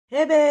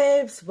Hey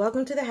babes,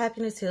 welcome to the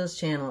Happiness Heals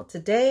channel.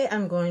 Today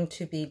I'm going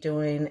to be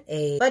doing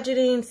a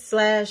budgeting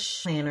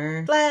slash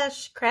planner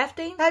slash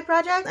crafting type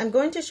project. I'm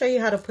going to show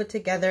you how to put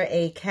together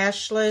a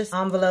cashless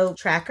envelope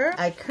tracker.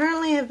 I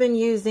currently have been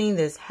using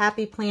this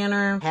Happy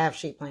Planner half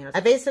sheet planner. I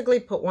basically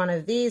put one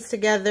of these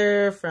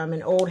together from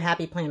an old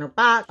Happy Planner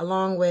box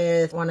along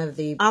with one of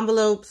the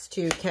envelopes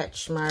to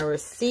catch my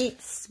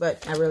receipts,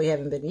 but I really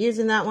haven't been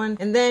using that one.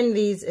 And then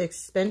these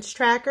expense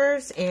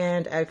trackers,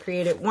 and I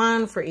created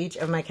one for each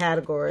of my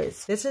categories.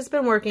 This has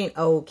been working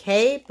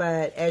okay,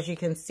 but as you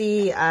can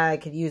see, I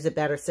could use a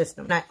better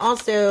system. And I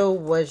also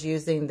was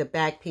using the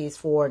back piece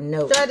for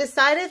notes. So I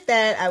decided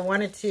that I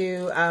wanted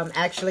to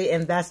actually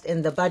invest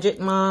in the Budget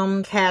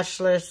Mom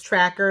cashless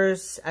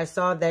trackers. I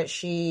saw that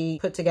she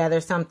put together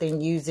something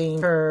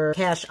using her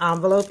cash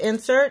envelope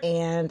insert,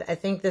 and I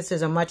think this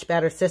is a much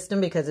better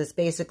system because it's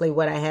basically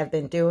what I have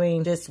been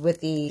doing, just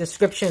with the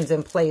descriptions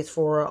in place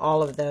for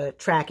all of the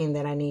tracking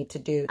that I need to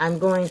do. I'm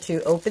going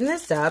to open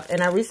this up,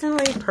 and I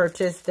recently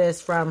purchased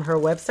this from her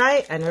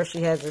website. I know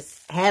she had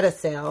a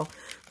sale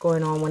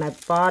going on when I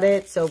bought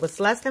it, so it was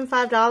less than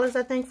 $5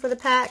 I think for the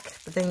pack,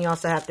 but then you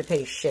also have to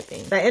pay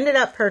shipping. So I ended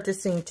up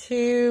purchasing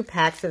 2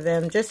 packs of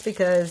them just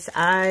because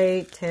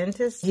I tend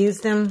to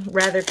use them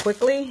rather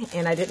quickly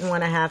and I didn't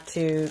want to have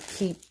to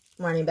keep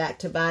running back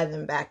to buy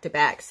them back to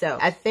back. So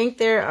I think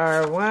there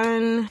are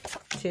 1,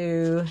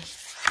 2,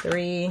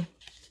 3,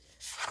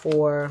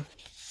 4,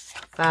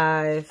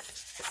 5,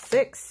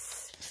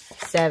 6,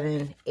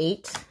 7,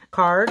 8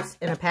 cards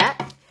in a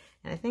pack.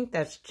 And I think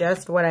that's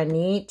just what I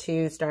need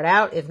to start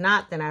out. If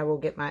not, then I will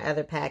get my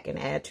other pack and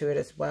add to it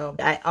as well.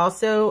 I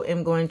also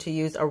am going to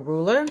use a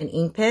ruler, an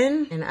ink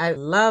pen, and I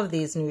love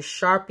these new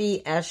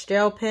Sharpie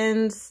S-Gel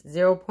pens,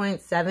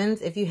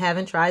 0.7s. If you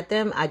haven't tried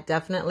them, I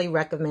definitely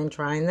recommend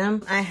trying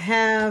them. I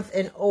have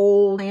an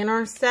old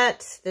planner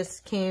set.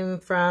 This came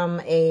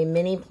from a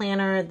mini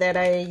planner that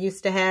I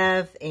used to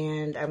have,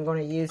 and I'm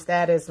going to use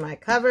that as my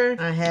cover.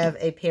 I have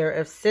a pair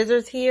of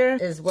scissors here,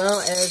 as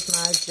well as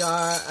my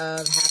jar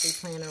of Happy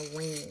Planner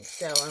rings.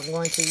 So I'm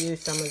going to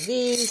use some of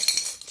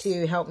these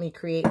to help me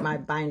create my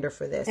binder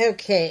for this.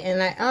 Okay,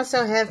 and I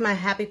also have my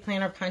Happy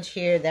Planner punch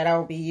here that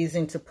I'll be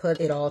using to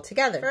put it all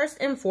together. First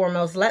and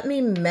foremost, let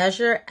me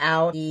measure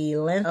out the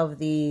length of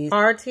these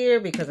cards here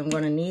because I'm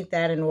going to need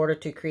that in order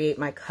to create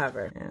my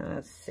cover. Now,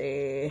 let's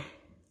see.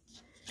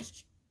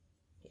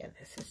 Yeah,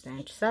 this is the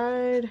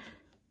inside.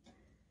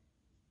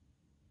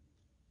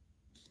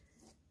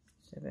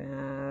 It's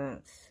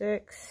about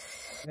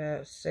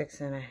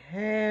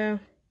 6.5.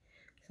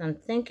 I'm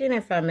thinking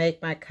if I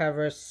make my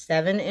cover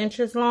 7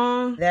 inches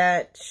long,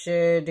 that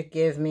should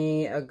give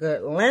me a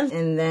good length.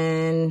 And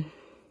then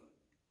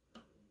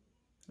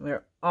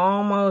we're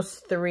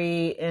almost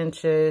 3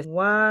 inches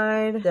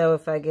wide. So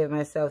if I give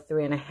myself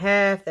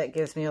 3.5, that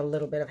gives me a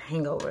little bit of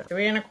hangover.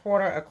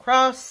 3.25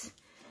 across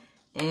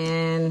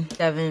and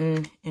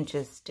 7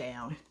 inches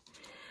down.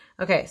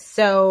 Okay,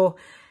 so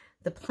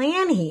the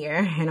plan here,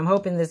 and I'm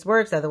hoping this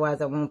works, otherwise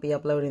I won't be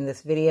uploading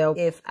this video.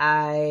 If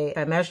I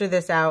measure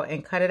this out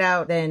and cut it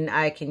out, then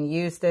I can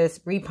use this,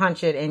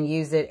 repunch it, and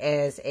use it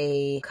as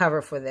a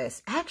cover for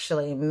this.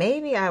 Actually,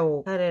 maybe I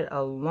will cut it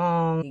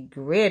along the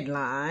grid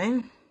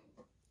line.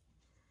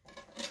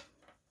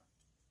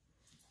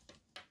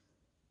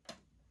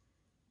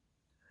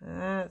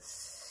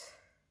 That's...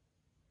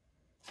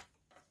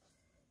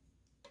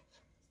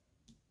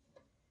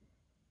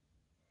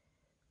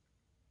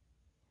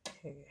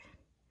 okay.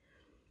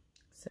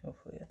 So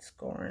hopefully it's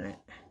scoring it.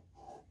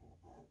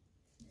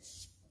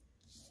 Is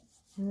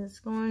it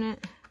scoring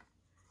it?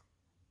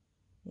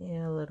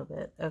 Yeah, a little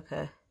bit.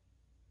 Okay.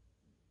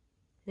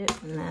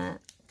 Yep,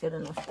 not good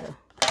enough though.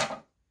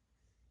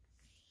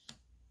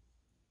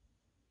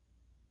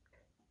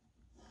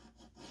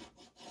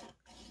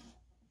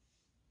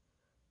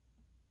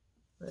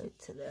 Right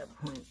to that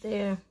point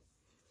there.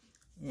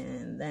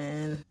 And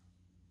then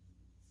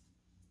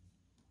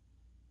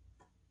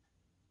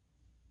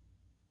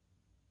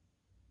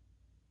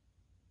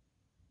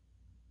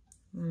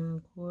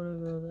quarter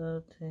goes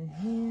out to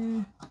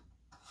here.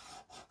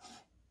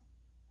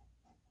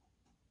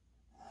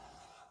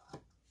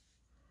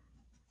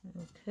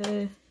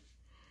 Okay,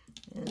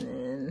 and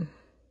then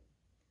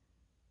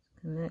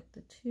connect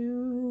the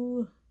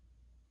two.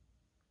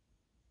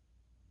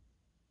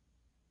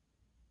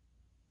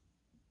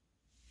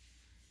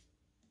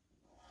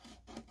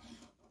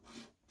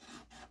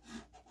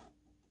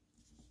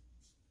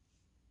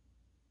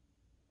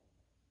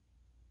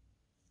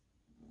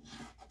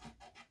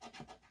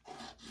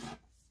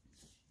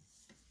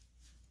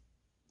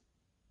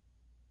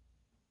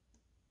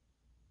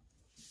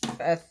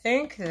 I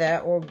think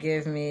that will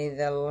give me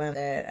the length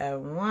that I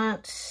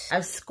want.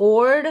 I've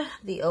scored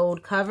the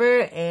old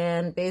cover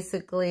and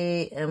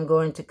basically am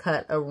going to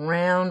cut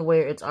around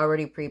where it's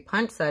already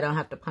pre-punched so I don't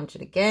have to punch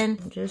it again.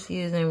 I'm just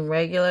using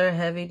regular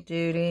heavy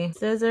duty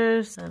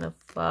scissors to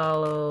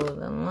follow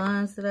the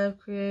lines that I've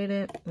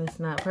created. It's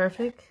not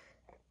perfect.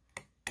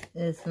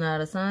 It's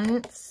not a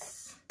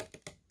science.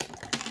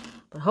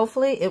 but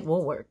hopefully it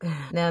will work.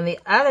 Now the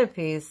other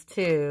piece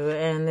too,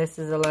 and this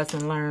is a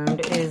lesson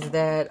learned, is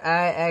that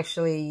I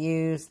actually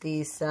use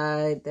the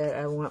side that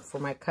I want for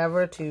my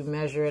cover to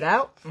measure it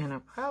out, and I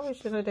probably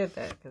should have did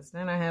that because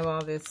then I have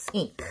all this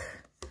ink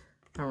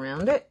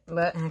around it,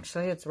 but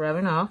actually it's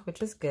rubbing off,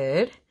 which is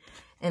good.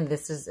 And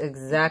this is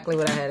exactly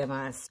what I had in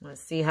mind.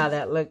 Let's see how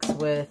that looks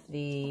with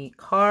the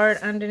card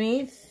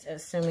underneath,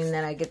 assuming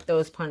that I get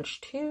those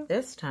punched too.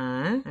 This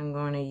time, I'm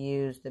going to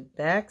use the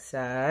back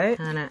side,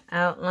 kind of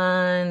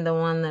outline the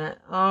one that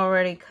I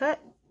already cut.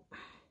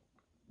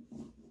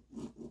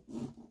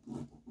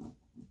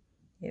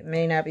 It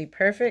may not be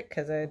perfect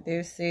because I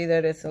do see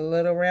that it's a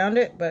little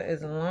rounded, but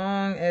as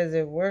long as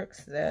it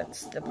works,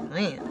 that's the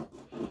plan.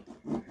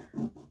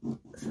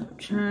 So I'm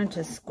trying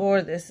to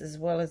score this as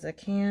well as I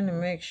can to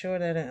make sure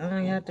that I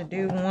only have to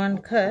do one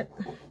cut.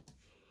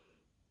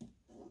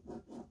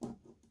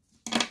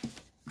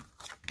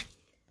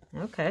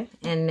 Okay,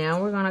 and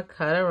now we're going to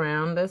cut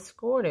around the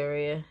scored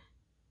area.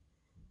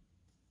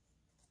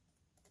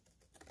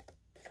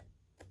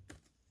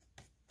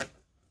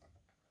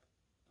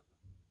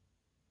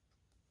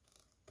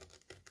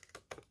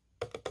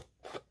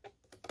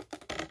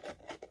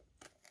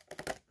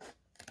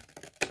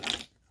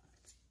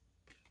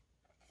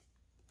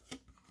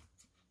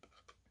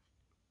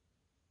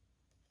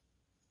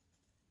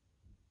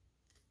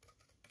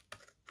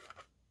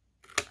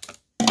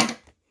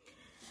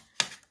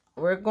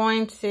 We're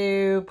going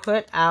to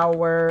put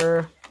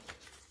our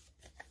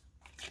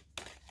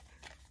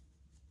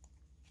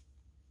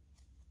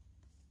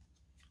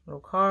little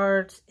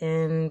cards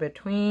in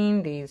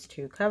between these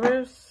two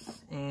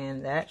covers,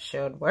 and that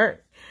should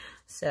work.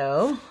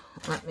 So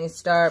let me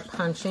start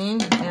punching.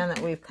 Now that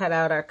we've cut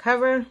out our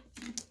cover,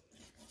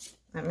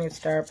 let me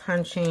start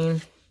punching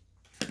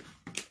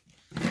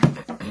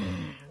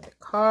the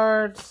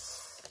cards.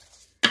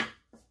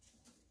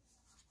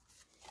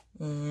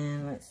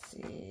 And let's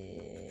see.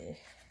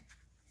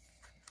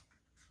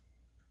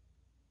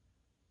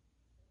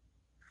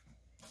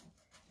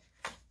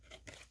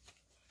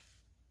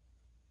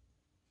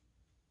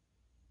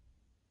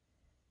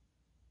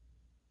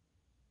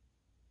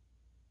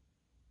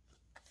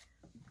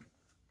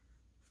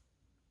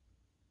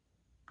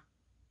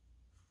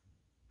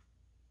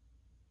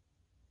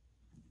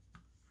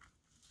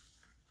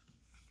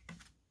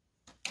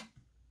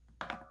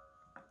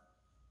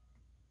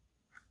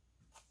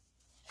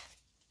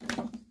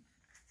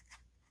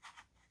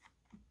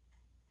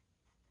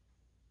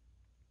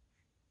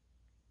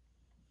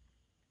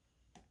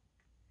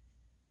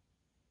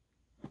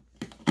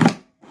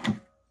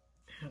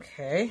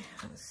 Okay,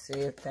 let's see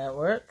if that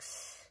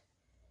works.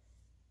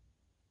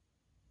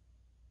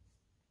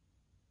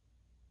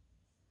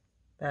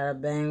 Bada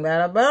bang,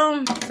 bada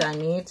boom. So I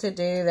need to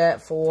do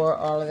that for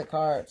all of the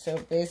cards. So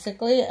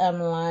basically, I'm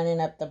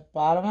lining up the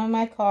bottom of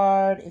my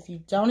card. If you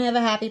don't have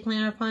a Happy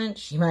Planner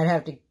punch, you might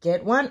have to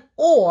get one.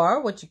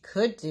 Or what you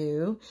could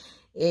do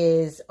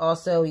is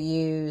also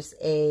use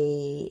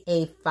a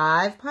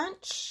A5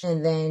 punch,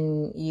 and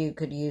then you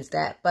could use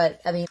that.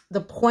 But I mean, the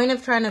point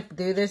of trying to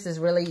do this is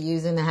really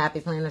using the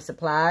Happy Planner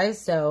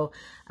supplies. So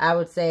I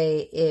would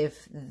say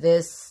if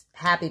this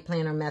Happy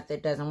Planner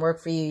method doesn't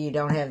work for you, you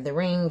don't have the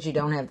rings, you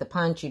don't have the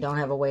punch, you don't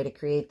have a way to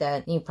create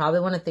that, you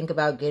probably want to think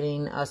about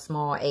getting a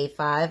small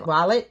A5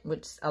 wallet,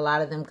 which a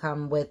lot of them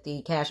come with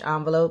the cash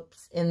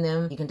envelopes in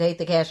them. You can take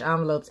the cash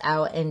envelopes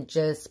out and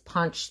just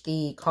punch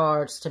the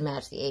cards to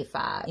match the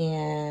A5.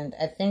 And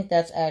I think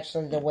that's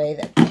actually the way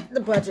that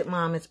the budget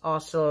mom is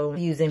also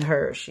using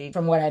hers. She,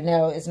 from what I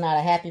know, is not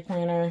a Happy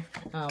Planner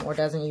or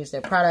doesn't use their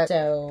product.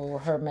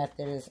 So her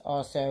method is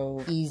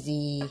also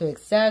easy to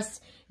access,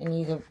 and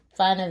you can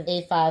find an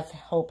A5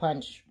 hole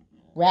punch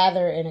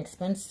rather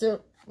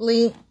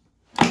inexpensively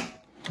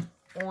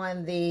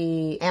on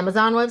the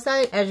Amazon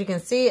website. As you can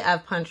see,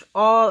 I've punched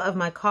all of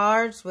my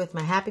cards with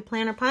my Happy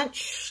Planner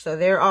punch. So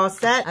they're all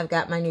set. I've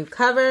got my new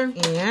cover,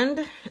 and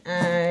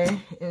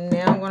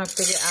now I'm going to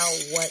figure out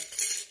what.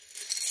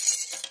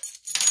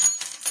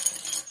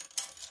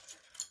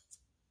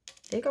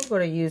 I think I'm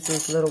going to use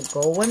these little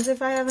gold ones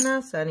if I have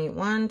enough. So I need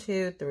 1,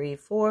 2, 3,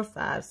 4,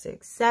 5,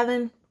 6,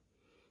 7.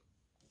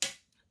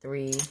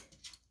 3,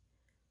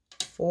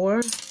 4.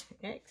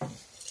 Okay. I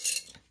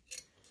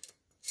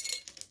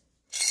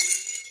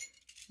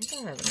think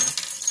I have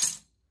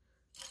enough.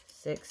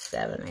 6,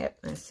 7. Yep,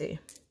 let's see.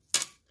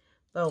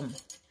 Boom.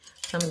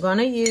 So I'm going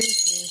to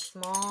use these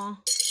small.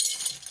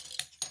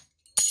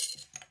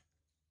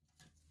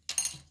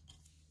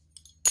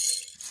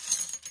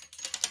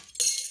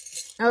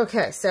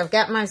 Okay, so I've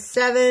got my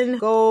 7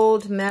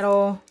 gold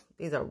metal.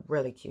 These are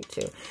really cute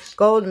too.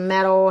 Gold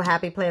metal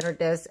Happy Planner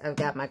discs. I've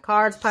got my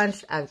cards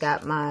punched. I've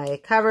got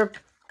my cover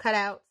cut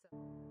out.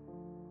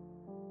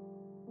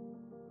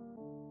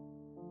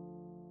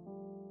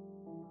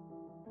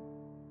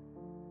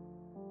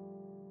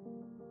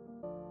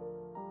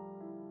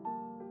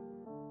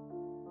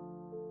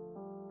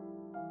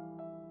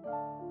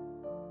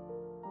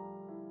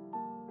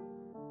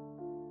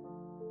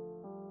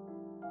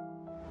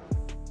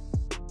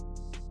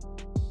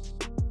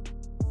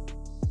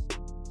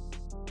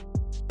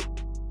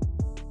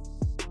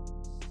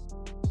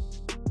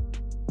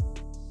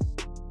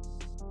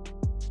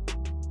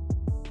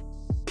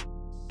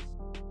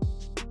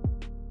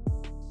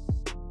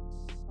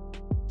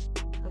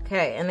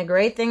 Okay, and the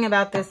great thing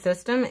about this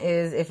system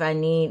is if I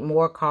need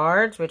more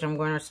cards, which I'm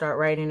going to start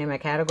writing in my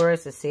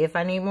categories to see if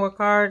I need more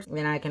cards,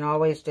 then I can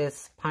always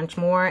just punch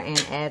more and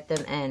add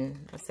them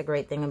in. That's the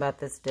great thing about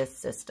this disc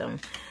system.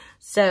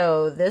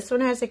 So this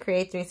one has a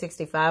Create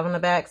 365 on the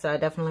back, so I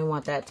definitely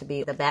want that to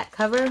be the back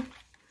cover.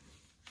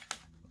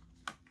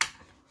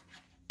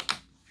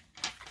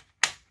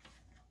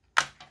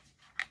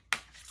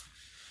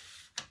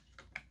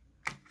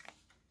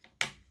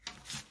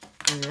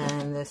 And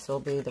then this will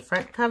be the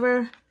front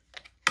cover.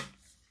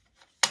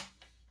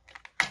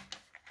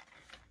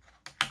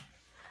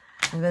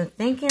 I've been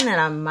thinking that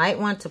I might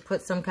want to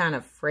put some kind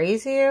of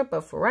phrase here,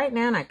 but for right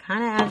now, I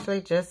kind of actually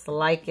just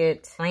like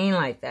it plain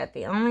like that.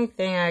 The only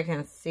thing I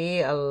can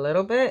see a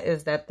little bit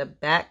is that the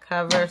back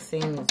cover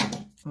seems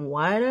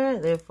wider,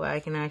 therefore I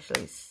can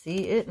actually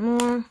see it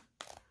more.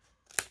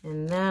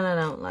 And that I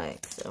don't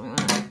like, so I'm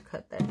going to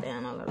cut that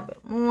down a little bit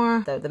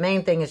more. So the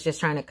main thing is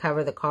just trying to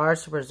cover the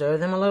cards to preserve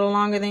them a little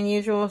longer than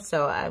usual.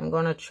 So I'm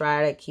going to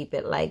try to keep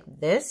it like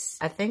this.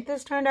 I think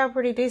this turned out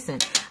pretty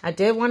decent. I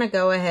did want to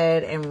go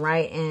ahead and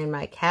write in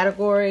my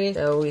categories.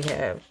 So we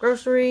have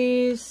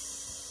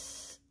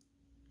groceries.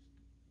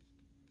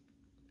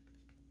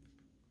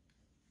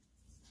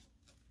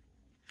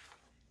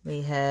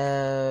 We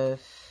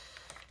have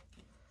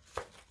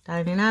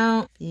dining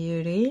out,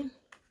 beauty.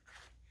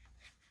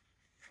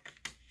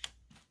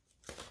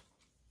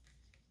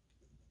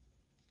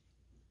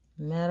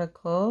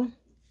 Medical,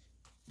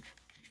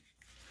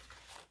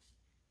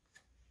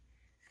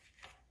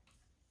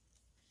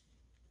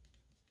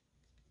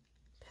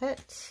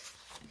 pet,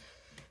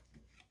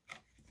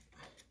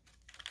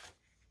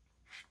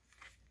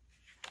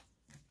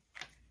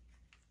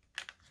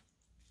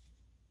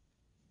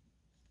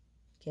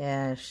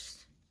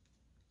 gas,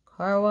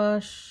 car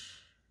wash,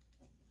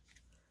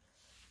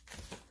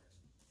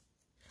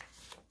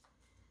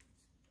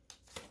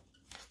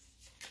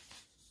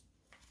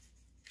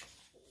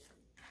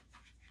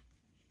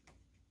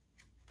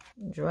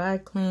 dry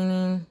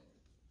cleaning,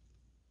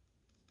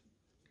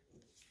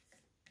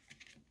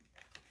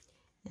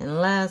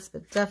 and last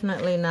but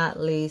definitely not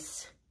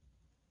least,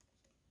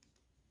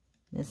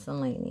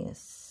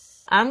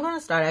 miscellaneous. I'm going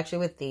to start actually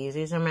with these.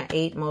 These are my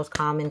 8 most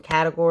common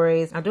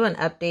categories. I'll do an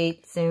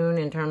update soon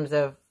in terms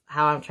of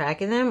how I'm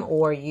tracking them,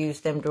 or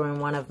use them during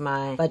one of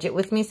my budget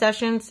with me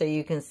sessions so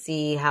you can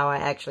see how I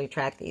actually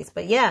track these.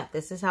 But yeah,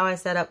 this is how I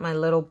set up my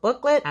little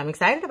booklet. I'm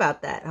excited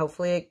about that.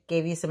 Hopefully it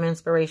gave you some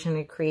inspiration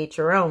to create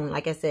your own.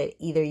 Like I said,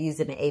 either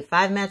using the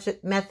A5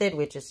 method,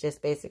 which is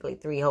just basically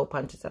 3 hole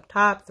punches up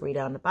top, 3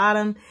 down the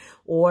bottom,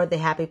 or the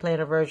Happy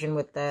Planner version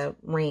with the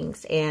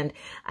rings. And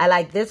I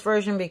like this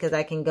version because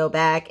I can go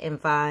back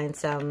and find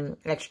some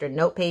extra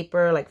note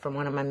paper, like from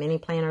one of my mini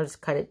planners,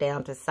 cut it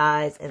down to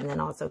size, and then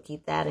also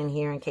keep that in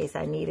here in case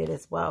I need it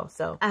as well.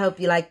 So I hope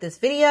you like this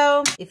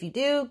video. If you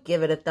do,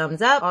 give it a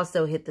thumbs up.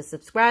 Also hit the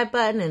subscribe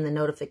button and the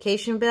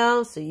notification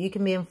bell so you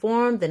can be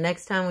informed the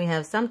next time we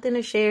have something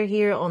to share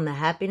here on the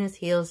Happiness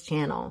Heals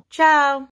channel. Ciao!